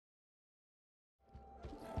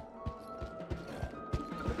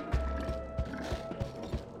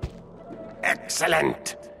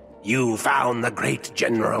Excellent. You found the great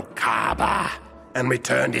General Kaba and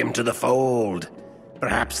returned him to the fold.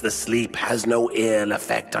 Perhaps the sleep has no ill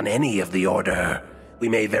effect on any of the Order. We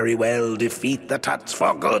may very well defeat the Tuts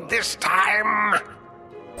for good this time.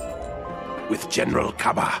 With General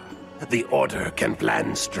Kaba, the Order can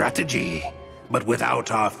plan strategy. But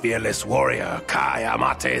without our fearless warrior, Kai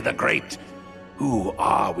Amate the Great, who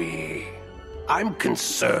are we? I'm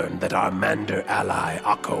concerned that our Mander ally,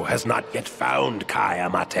 Akko, has not yet found Kai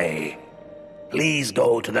Amate. Please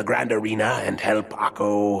go to the Grand Arena and help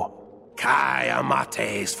Akko. Kai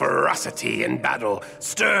Amate's ferocity in battle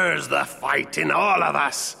stirs the fight in all of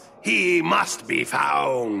us. He must be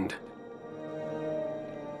found.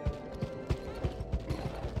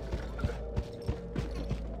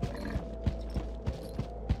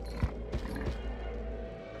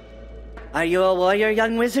 Are you a warrior,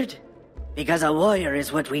 young wizard? Because a warrior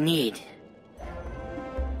is what we need.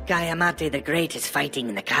 Kai Amate the Great is fighting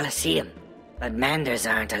in the Colosseum, but Manders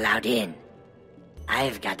aren't allowed in.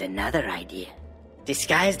 I've got another idea.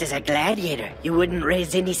 Disguised as a gladiator, you wouldn't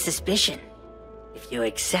raise any suspicion. If you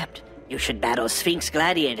accept, you should battle Sphinx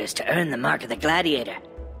gladiators to earn the mark of the gladiator.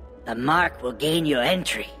 The mark will gain you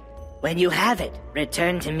entry. When you have it,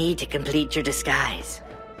 return to me to complete your disguise.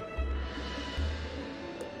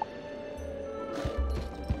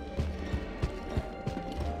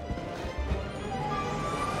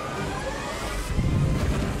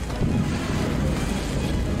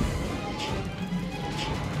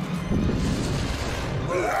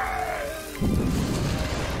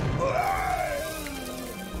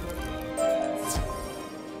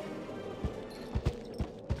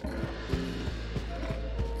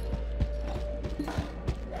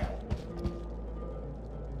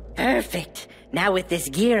 Perfect. Now with this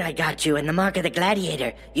gear I got you and the mark of the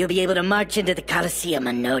gladiator, you'll be able to march into the Colosseum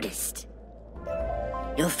unnoticed.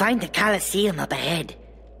 You'll find the Colosseum up ahead.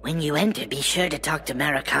 When you enter, be sure to talk to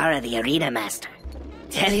Marakara, the arena master.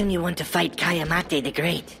 Tell him you want to fight Kai Amate the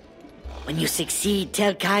Great. When you succeed,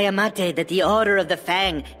 tell Kai Amate that the Order of the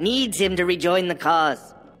Fang needs him to rejoin the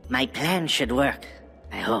cause. My plan should work,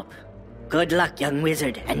 I hope. Good luck, young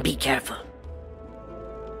wizard, and be careful.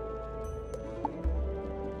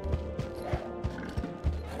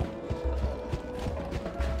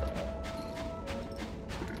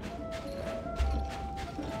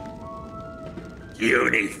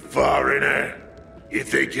 Puny foreigner! You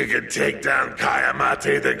think you can take down Kai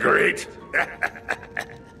Amate the Great?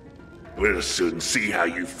 We'll soon see how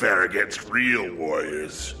you fare against real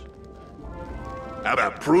warriors. How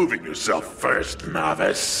about proving yourself first,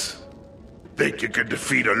 novice? Think you can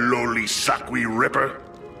defeat a lowly Sakwi Ripper?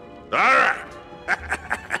 Alright!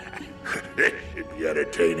 It should be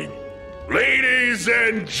entertaining. Ladies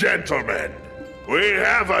and gentlemen, we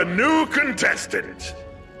have a new contestant.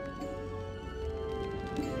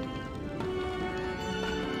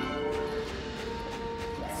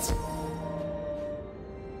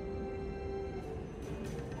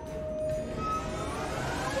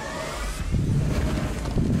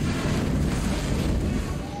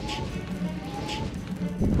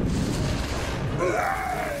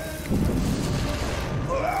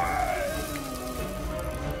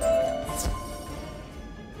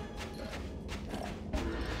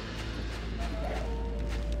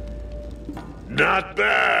 Not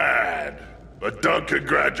bad, but don't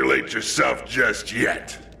congratulate yourself just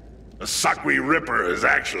yet. The Sakwi Ripper is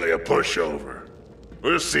actually a pushover.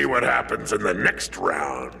 We'll see what happens in the next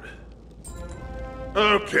round.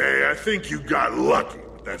 Okay, I think you got lucky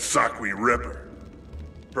with that Sakwi Ripper.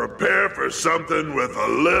 Prepare for something with a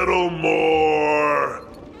little more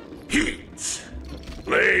heat.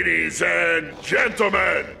 Ladies and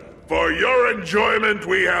gentlemen, for your enjoyment,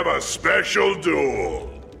 we have a special duel.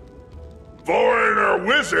 Foreigner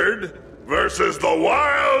Wizard versus the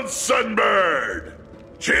Wild Sunbird.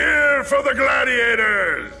 Cheer for the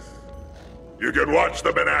gladiators! You can watch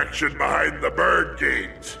them in action behind the bird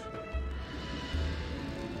gate.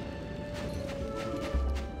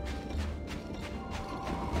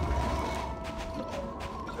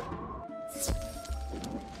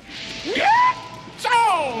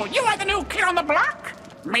 So, you are the new kid on the block?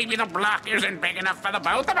 Maybe the block isn't big enough for the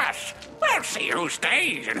both of us. We'll see who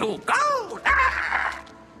stays and who goes. Ah!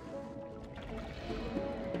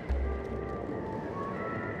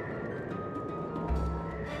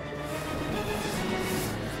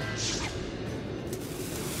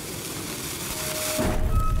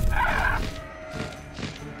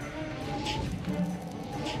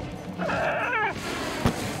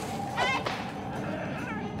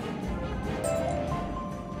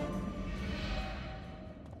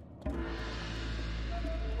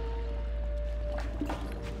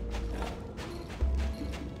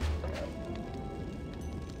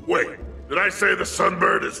 Did I say the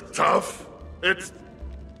sunbird is tough? It's...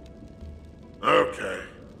 Okay.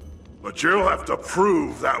 But you'll have to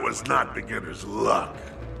prove that was not beginner's luck.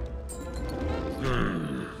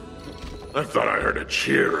 I thought I heard a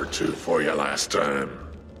cheer or two for you last time.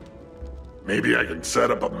 Maybe I can set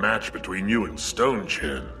up a match between you and Stone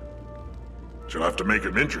Chin. She'll have to make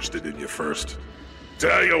him interested in you first.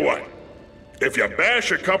 Tell you what, if you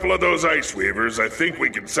bash a couple of those ice weavers, I think we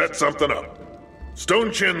can set something up.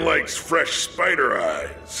 Stone Chin likes fresh spider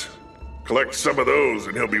eyes. Collect some of those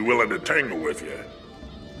and he'll be willing to tangle with you.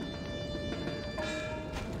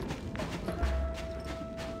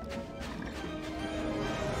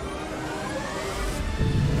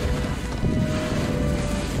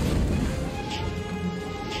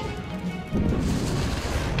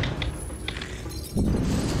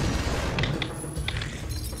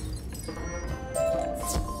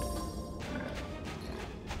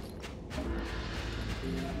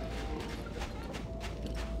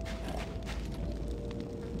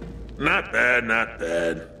 Not bad, not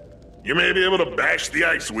bad. You may be able to bash the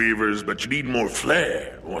ice weavers, but you need more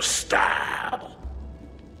flair, more style.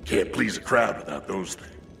 Can't please a crowd without those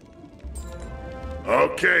things.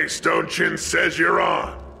 Okay, Stone Chin says you're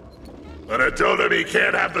on. But I told him he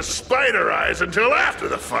can't have the spider eyes until after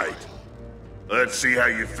the fight. Let's see how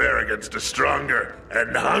you fare against a stronger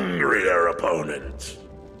and hungrier opponent.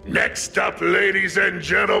 Next up, ladies and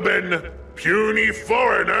gentlemen, Puny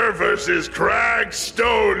Foreigner versus Crag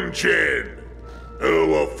Stone Chin. Who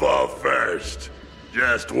will fall first?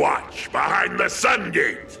 Just watch behind the Sun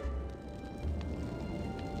Gate.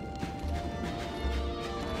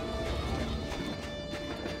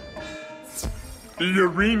 The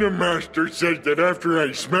Arena Master says that after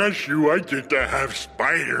I smash you, I get to have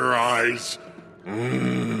spider eyes.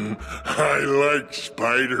 I like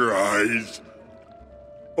spider eyes.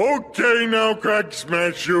 Okay, now, Crack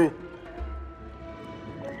Smash you.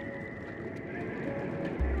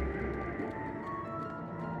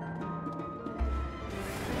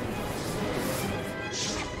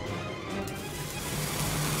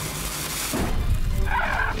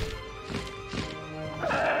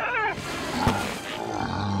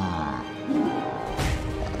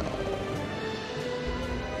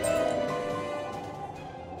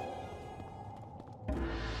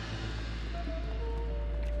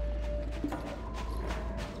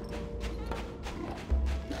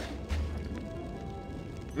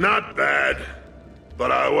 Not bad,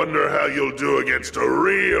 but I wonder how you'll do against a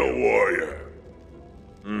real warrior.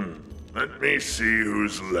 Let me see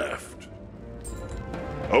who's left.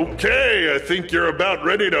 Okay, I think you're about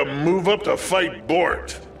ready to move up to fight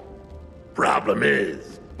Bort. Problem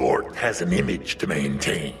is, Bort has an image to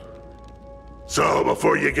maintain. So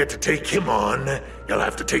before you get to take him on, you'll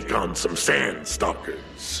have to take on some sand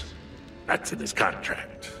stalkers. That's in his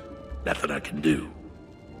contract. Nothing I can do.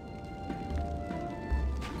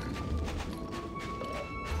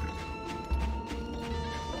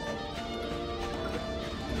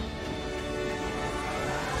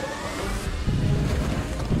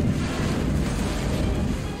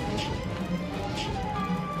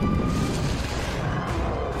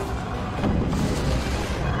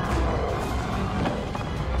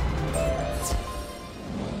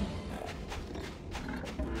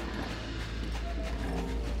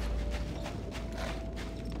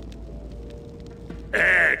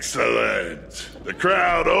 Excellent! The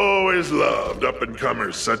crowd always loved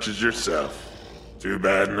up-and-comers such as yourself. Too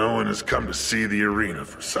bad no one has come to see the arena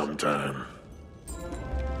for some time.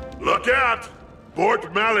 Look out! Bort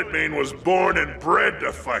Malletmane was born and bred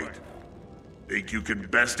to fight. Think you can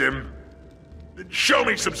best him? Then show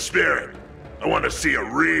me some spirit. I want to see a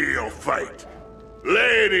real fight.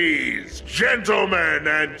 Ladies, gentlemen,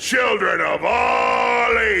 and children of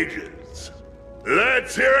all ages,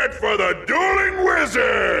 let's hear it for the Dueling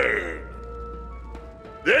Wizard!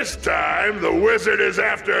 This time, the wizard is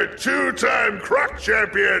after two-time Croc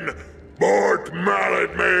champion, Bort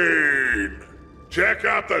Malletmane. Check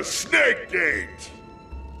out the Snake Gate!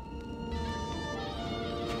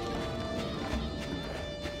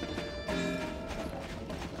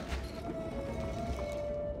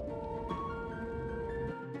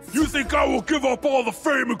 You think I will give up all the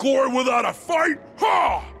fame and glory without a fight?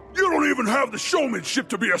 Ha! You don't even have the showmanship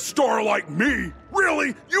to be a star like me!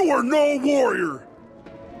 Really? You are no warrior!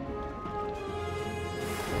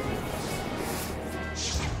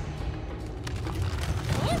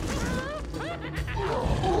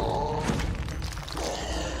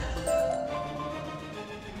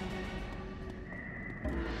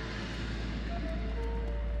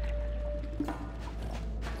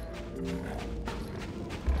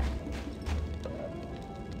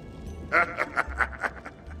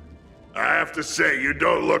 have to say, you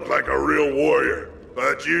don't look like a real warrior,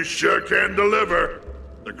 but you sure can deliver.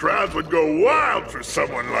 The crowd would go wild for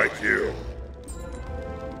someone like you.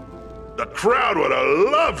 The crowd would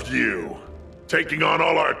have loved you, taking on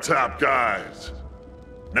all our top guys.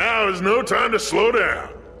 Now is no time to slow down.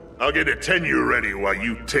 I'll get a tenure ready while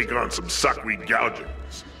you take on some Sakwi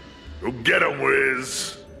gougings. Go get 'em,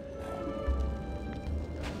 Wiz.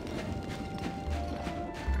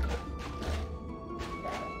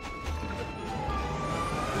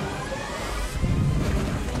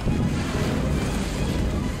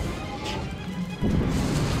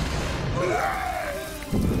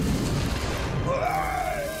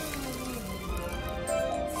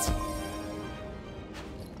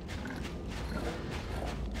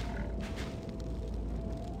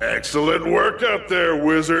 Excellent work out there,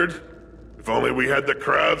 Wizard. If only we had the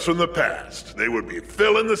crowds from the past, they would be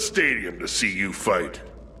filling the stadium to see you fight.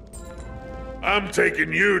 I'm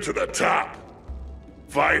taking you to the top.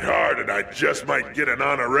 Fight hard and I just might get an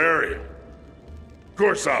honorarium. Of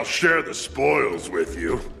course, I'll share the spoils with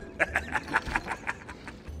you.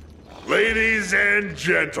 Ladies and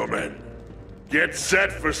gentlemen, get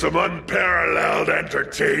set for some unparalleled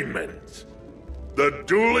entertainment. The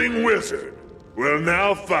Dueling Wizard will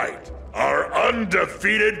now fight our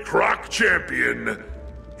undefeated Krok champion,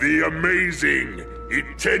 the amazing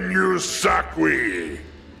Itenyu Sakwi,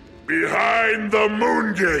 behind the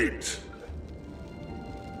Moon Gate.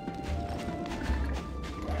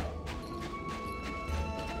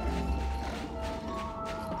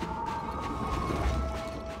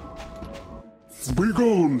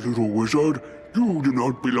 Begone, little wizard. You do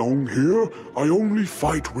not belong here. I only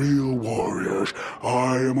fight real warriors.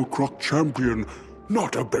 I am a Krok champion,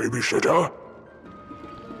 not a babysitter.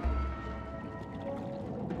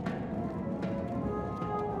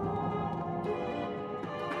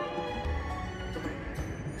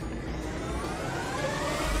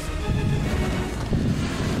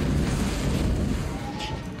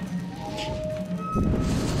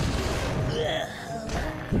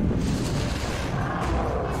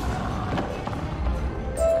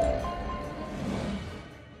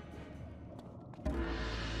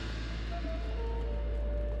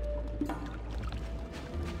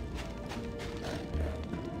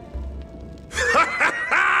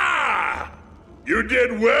 You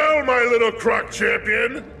did well, my little Krok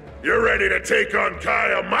champion. You're ready to take on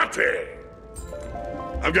Kayamate.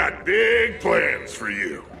 I've got big plans for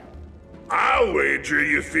you. I'll wager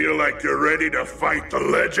you feel like you're ready to fight the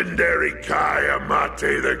legendary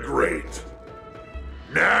Kayamate the Great.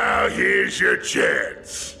 Now here's your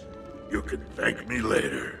chance. You can thank me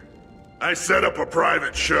later. I set up a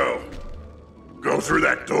private show. Go through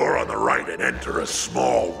that door on the right and enter a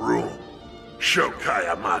small room. Show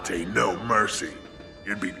Kayamate no mercy.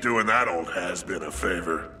 You'd be doing that old has-been a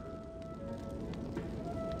favor.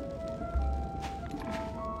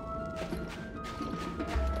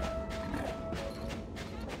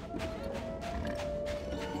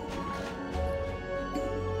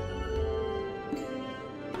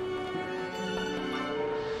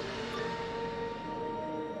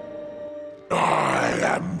 I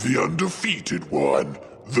am the undefeated one,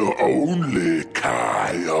 the only Kayamate.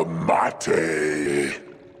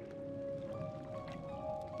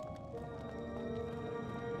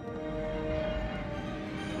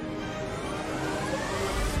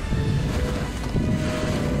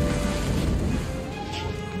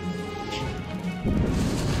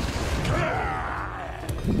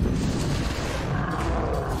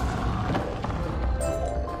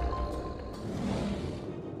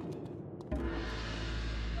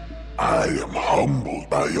 I am humbled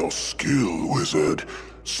by your skill, Wizard.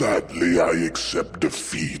 Sadly, I accept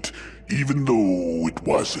defeat, even though it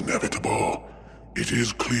was inevitable. It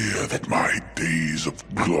is clear that my days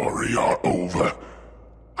of glory are over.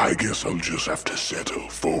 I guess I'll just have to settle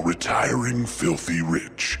for retiring filthy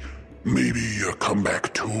rich. Maybe a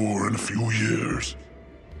comeback tour in a few years.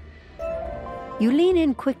 You lean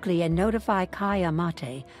in quickly and notify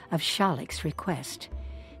Kayamate of Shalik's request.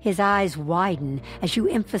 His eyes widen as you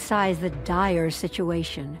emphasize the dire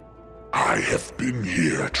situation. I have been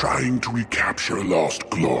here trying to recapture lost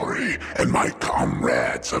glory, and my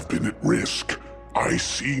comrades have been at risk. I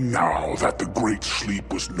see now that the Great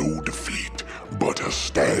Sleep was no defeat, but a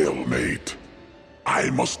stalemate. I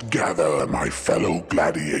must gather my fellow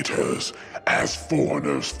gladiators. As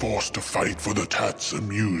foreigners forced to fight for the Tut's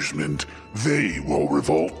amusement, they will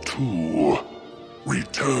revolt too.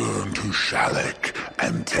 Return to Shalik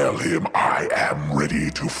and tell him I am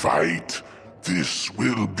ready to fight. This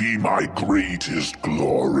will be my greatest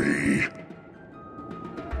glory.